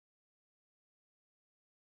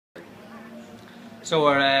So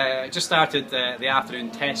we're just started the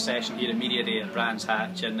afternoon test session here at Media Day at Brands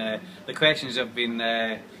Hatch, and the questions have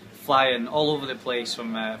been flying all over the place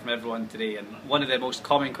from everyone today. And one of the most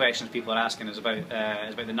common questions people are asking is about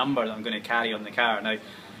the number that I'm going to carry on the car. Now,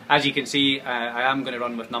 as you can see, I am going to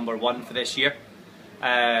run with number 1 for this year.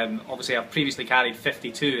 Obviously, I've previously carried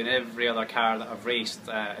 52 in every other car that I've raced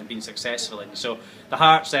and been successful in. So the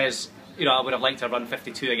heart says, you know, I would have liked to run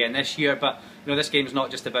 52 again this year, but you know, this game's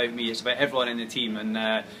not just about me; it's about everyone in the team, and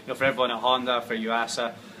you know, for everyone at Honda, for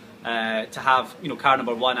UASA, to have, you know, car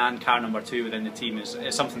number 1 and car number 2 within the team is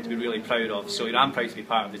something to be really proud of. So you know, I'm proud to be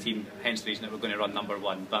part of the team. Hence the reason that we're going to run number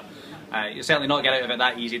 1. But you'll certainly not get out of it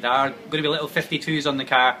that easy. There are going to be little 52s on the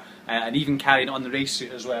car, and even carrying it on the race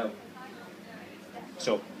suit as well.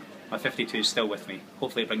 So my 52 is still with me.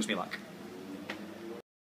 Hopefully, it brings me luck.